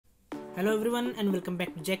Hello everyone and welcome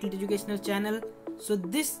back to Zaki educational channel. So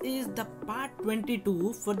this is the part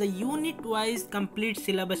 22 for the unit wise complete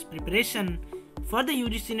syllabus preparation for the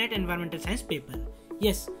UGC NET Environmental Science paper.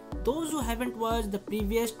 Yes, those who haven't watched the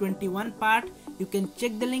previous 21 part, you can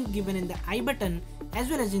check the link given in the I button as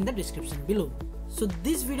well as in the description below. So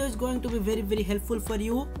this video is going to be very helpful for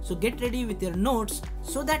you. So get ready with your notes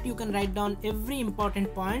so that you can write down every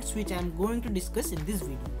important points which I am going to discuss in this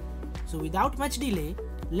video. So without much delay,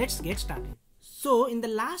 let's get started. So in the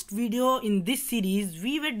last video in this series,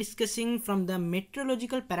 we were discussing from the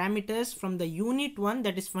meteorological parameters from the unit 1,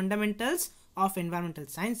 that is fundamentals of environmental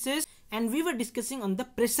sciences, and we were discussing on the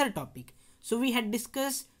pressure topic. So we had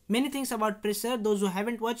discussed many things about pressure. Those who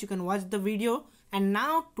haven't watched, you can watch the video. And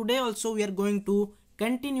now today also we are going to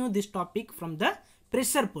continue this topic from the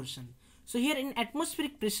pressure portion. So here in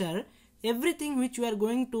atmospheric pressure, everything which we are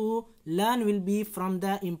going to learn will be from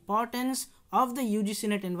the importance of the UGC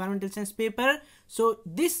NET Environmental Science paper. So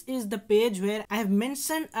this is the page where I have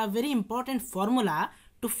mentioned a very important formula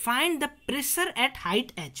to find the pressure at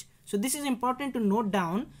height h. So this is important to note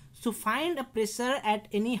down. So find a pressure at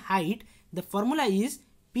any height, the formula is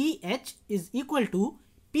pH is equal to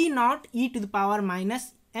P naught e to the power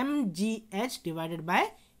minus mgh divided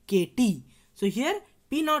by kT. So here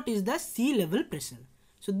P naught is the sea level pressure.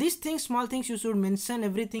 So these things, small things, you should mention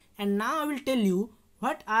everything. And now I will tell you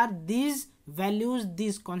what are these values,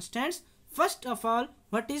 these constants. First of all,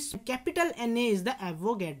 what is capital NA is the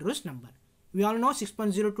Avogadro's number. We all know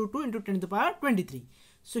 6.022 into 10 to the power 23.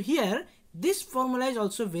 So here this formula is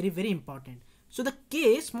also very important. So the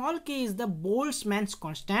K, small k, is the Boltzmann's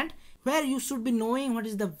constant, where you should be knowing what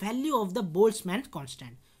is the value of the Boltzmann's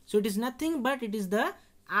constant. So it is nothing but it is the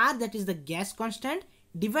R, that is the gas constant,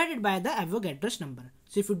 divided by the Avogadro's number.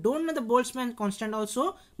 So if you don't know the Boltzmann constant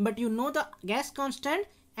also, but you know the gas constant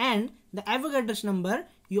and the Avogadro's number,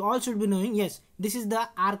 you all should be knowing, yes, this is the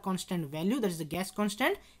R constant value, that is the gas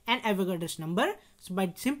constant, and Avogadro's number. So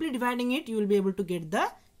by simply dividing it, you will be able to get the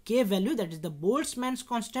K value, that is the Boltzmann's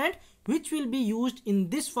constant, which will be used in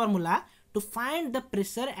this formula to find the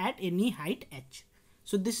pressure at any height h.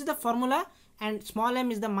 So this is the formula, and small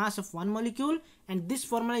m is the mass of one molecule, and this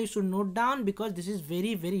formula you should note down because this is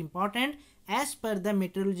very important as per the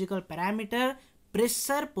meteorological parameter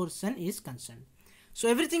pressure portion is concerned. So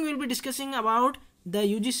everything we will be discussing about the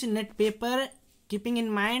UGC NET paper, keeping in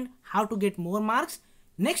mind how to get more marks.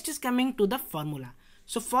 Next is coming to the formula.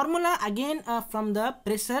 So formula again from the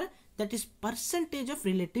pressure, that is percentage of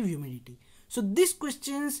relative humidity. So these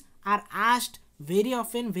questions are asked very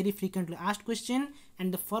often, very frequently asked question,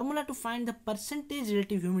 and the formula to find the percentage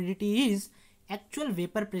relative humidity is actual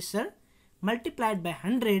vapor pressure multiplied by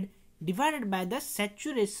 100 divided by the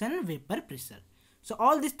saturation vapor pressure. So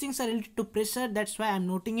all these things are related to pressure, that's why I am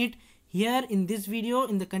noting it here in this video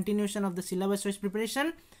in the continuation of the syllabus wise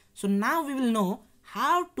preparation. So now we will know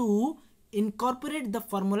how to incorporate the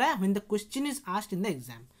formula when the question is asked in the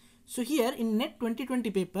exam. So here in NET 2020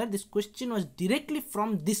 paper, this question was directly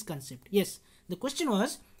from this concept. Yes, the question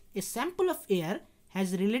was a sample of air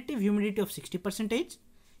has relative humidity of 60%,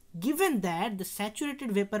 given that the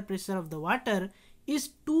saturated vapor pressure of the water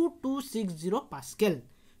is 2260 Pascal.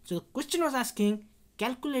 So the question was asking,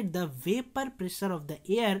 calculate the vapor pressure of the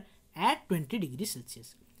air at 20 degrees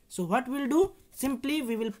Celsius. So what we'll do, simply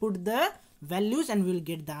we will put the values and we will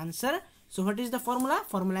get the answer. So what is the formula?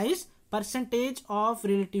 Formula is percentage of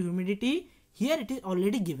relative humidity. Here it is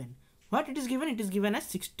already given. What it is given? It is given as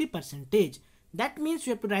 60%. That means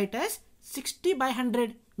you have to write as 60 by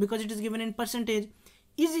 100 because it is given in percentage,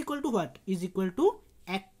 is equal to what? Is equal to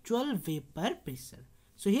actual vapor pressure.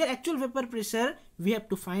 So here actual vapor pressure we have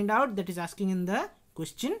to find out, that is asking in the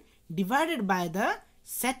question, divided by the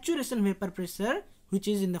saturation vapor pressure which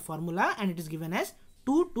is in the formula, and it is given as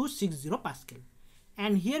 2260 Pascal.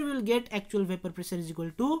 And here we will get actual vapor pressure is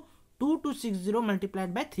equal to 2260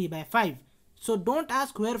 multiplied by 3 by 5. So don't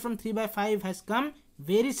ask where from 3 by 5 has come.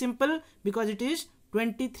 Very simple, because it is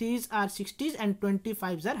 23s are 60s and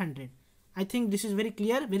 25s are 100. I think this is very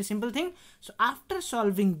clear, very simple thing. So after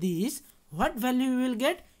solving these, what value we will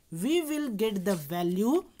get? We will get the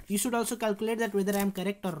value. You should also calculate that whether I am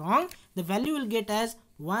correct or wrong. The value will get as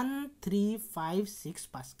 1356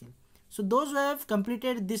 Pascal. So those who have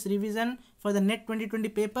completed this revision for the NET 2020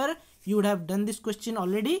 paper, you would have done this question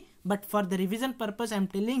already, but for the revision purpose I am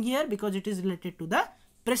telling here because it is related to the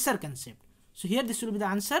pressure concept. So here this will be the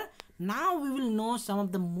answer. Now we will know some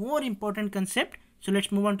of the more important concept. So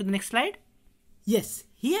let's move on to the next slide. Yes,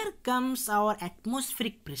 here comes our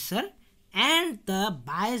atmospheric pressure and the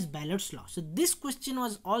Bias-Ballard's law. So this question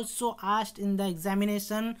was also asked in the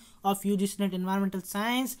examination of UGC NET Environmental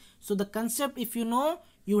Science. So the concept, if you know,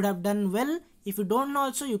 you would have done well. If you don't know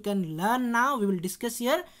also, you can learn now. We will discuss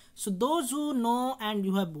here. So those who know and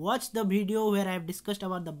you have watched the video where I have discussed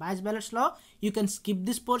about the Bias-Ballard's law, you can skip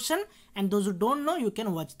this portion, and those who don't know, you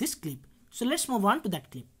can watch this clip. So let's move on to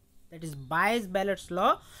that clip. That is Bias-Ballard's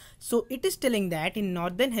law. So it is telling that in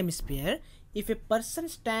northern hemisphere, if a person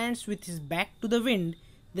stands with his back to the wind,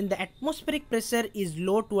 then the atmospheric pressure is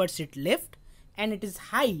low towards its left, and it is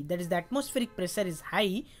high, that is the atmospheric pressure is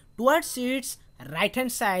high towards its right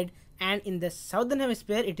hand side, and in the southern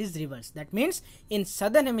hemisphere it is reverse. That means in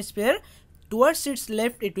southern hemisphere, towards its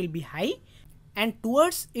left it will be high, and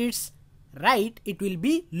towards its right it will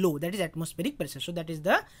be low, that is atmospheric pressure. So that is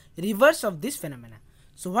the reverse of this phenomena.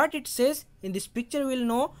 So what it says in this picture, we will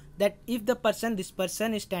know that if this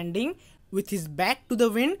person is standing with his back to the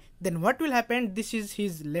wind, then what will happen? This is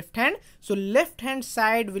his left hand. So left hand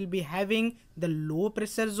side will be having the low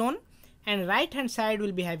pressure zone, and right hand side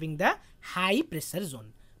will be having the high pressure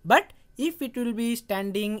zone. But if it will be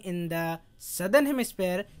standing in the southern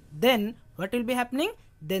hemisphere, then what will be happening?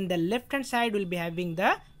 Then the left hand side will be having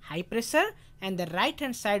the high pressure, and the right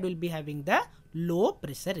hand side will be having the low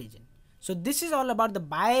pressure region. So this is all about the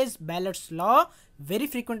Bias-Ballard's law, very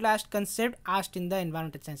frequently asked concept, asked in the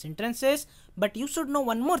environmental science entrances. But you should know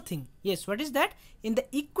one more thing. Yes, what is that? In the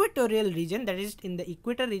equatorial region, that is in the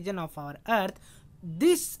equator region of our earth,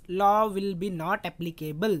 this law will be not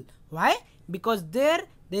applicable. Why? Because there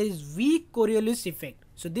is weak Coriolis effect.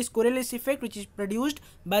 So this Coriolis effect, which is produced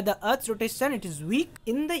by the earth's rotation, it is weak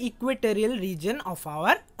in the equatorial region of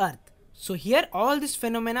our earth. So here all these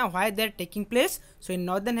phenomena, why they are taking place? So in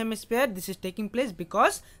northern hemisphere this is taking place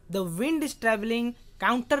because the wind is traveling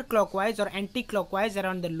counterclockwise or anti-clockwise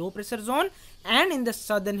around the low pressure zone, and in the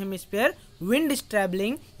southern hemisphere wind is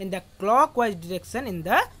traveling in the clockwise direction in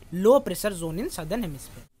the low pressure zone in southern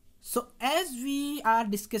hemisphere. So as we are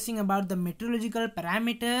discussing about the meteorological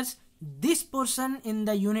parameters, this portion in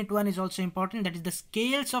the unit 1 is also important, that is the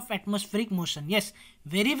scales of atmospheric motion. Yes,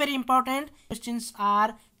 very important. Questions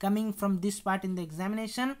are coming from this part in the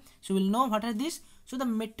examination. So we'll know what are these. So the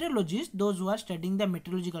meteorologists, those who are studying the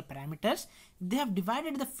meteorological parameters, they have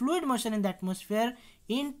divided the fluid motion in the atmosphere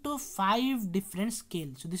into 5 different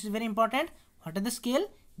scales. So this is very important. What are the scale?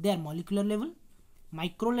 They are molecular level,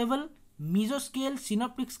 micro level, mesoscale,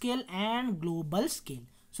 synoptic scale, and global scale.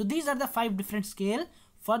 So these are the 5 different scale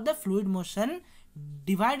for the fluid motion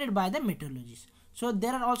divided by the meteorologists. So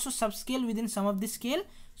there are also subscale within some of the scale.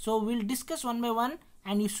 So we'll discuss one by one,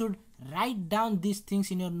 and you should write down these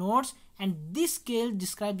things in your notes. And this scale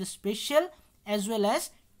describes the spatial as well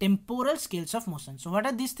as temporal scales of motion. So what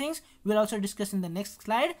are these things? We'll also discuss in the next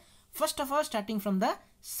slide. First of all, starting from the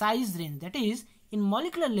size range, that is in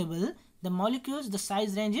molecular level, the molecules, the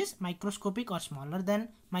size range is microscopic or smaller than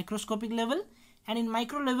microscopic level, and in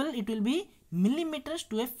micro level it will be millimeters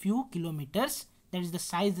to a few kilometers. That is the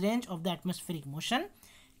size range of the atmospheric motion.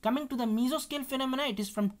 Coming to the mesoscale phenomena, it is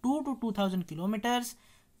from 2 to 2000 kilometers.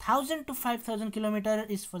 1000 to 5000 kilometer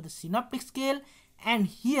is for the synoptic scale, and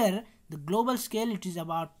here the global scale, it is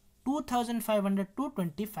about 2500 to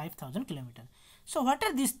 25,000 kilometer. So what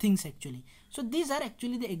are these things actually? So these are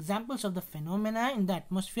actually the examples of the phenomena in the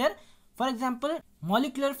atmosphere. For example,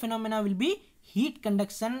 molecular phenomena will be heat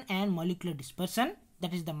conduction and molecular dispersion,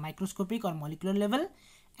 that is the microscopic or molecular level,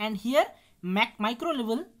 and here micro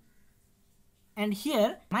level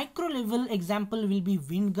example will be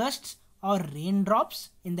wind gusts or raindrops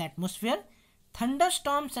in the atmosphere.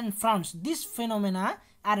 Thunderstorms and fronts, these phenomena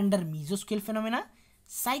are under mesoscale phenomena.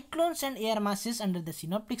 Cyclones and air masses under the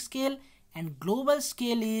synoptic scale, and global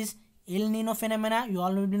scale is El Nino phenomena. You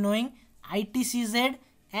all will be knowing ITCZ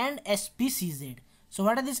and SPCZ. So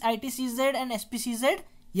what are these ITCZ and SPCZ?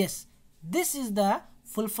 Yes, this is the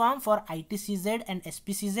full form for ITCZ and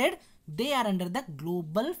SPCZ. They are under the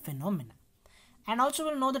global phenomena. And also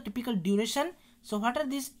we'll know the typical duration. So what are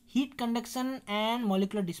these? Heat conduction and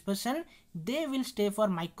molecular dispersion, they will stay for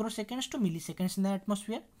microseconds to milliseconds in the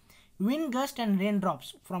atmosphere. Wind gust and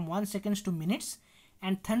raindrops from 1 seconds to minutes.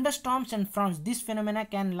 And thunderstorms and fronts, this phenomena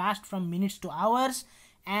can last from minutes to hours.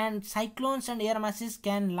 And cyclones and air masses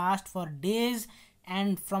can last for days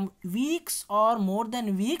and from weeks or more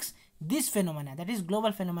than weeks. This phenomena, that is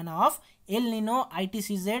global phenomena of El Nino,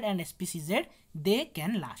 ITCZ and SPCZ, they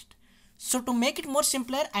can last. So to make it more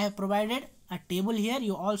simpler, I have provided a table here.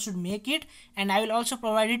 You all should make it, and I will also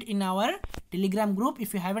provide it in our Telegram group.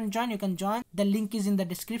 If you haven't joined, you can join. The link is in the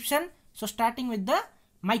description. So starting with the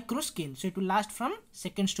micro scale, so it will last from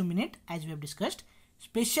seconds to minute as we have discussed.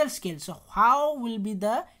 Spatial scale, so how will be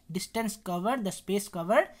the distance covered, the space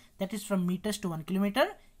covered, that is from meters to 1 kilometer.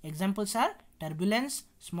 Examples are turbulence,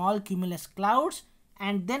 small cumulus clouds,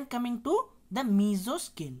 and then coming to the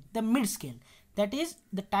mesoscale, the mid scale. That is,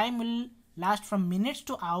 the time will last from minutes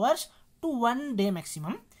to hours to 1 day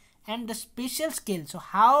maximum. And the spatial scale, so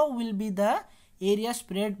how will be the area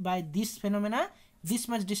spread by this phenomena, this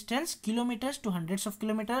much distance, kilometers to hundreds of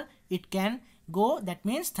kilometers it can go. That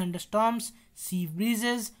means thunderstorms, sea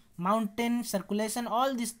breezes, mountain circulation,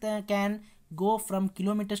 all this can go from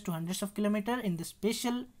kilometers to hundreds of kilometers in the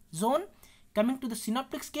spatial zone. Coming to the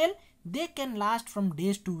synoptic scale, they can last from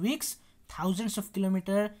days to weeks. Thousands of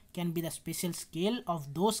kilometers can be the spatial scale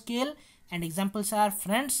of those scale, and examples are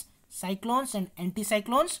fronts, cyclones and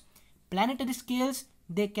anticyclones. Planetary scales,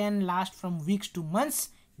 they can last from weeks to months,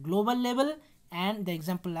 global level, and the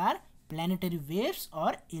example are planetary waves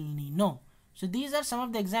or El Nino. So these are some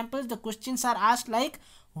of the examples. The questions are asked like,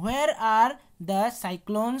 where are the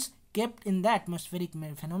cyclones kept in the atmospheric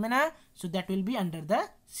phenomena? So that will be under the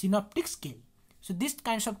synoptic scale. So these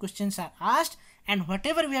kinds of questions are asked, and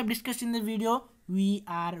whatever we have discussed in the video, we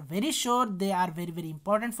are very sure they are very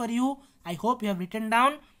important for you. I hope you have written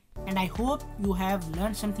down, and I hope you have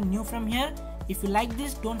learned something new from here. If you like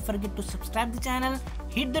this, don't forget to subscribe the channel,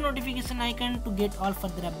 hit the notification icon to get all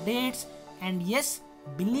further updates, and yes,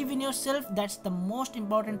 believe in yourself. That's the most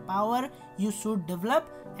important power you should develop,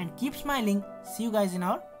 and keep smiling. See you guys in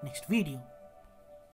our next video.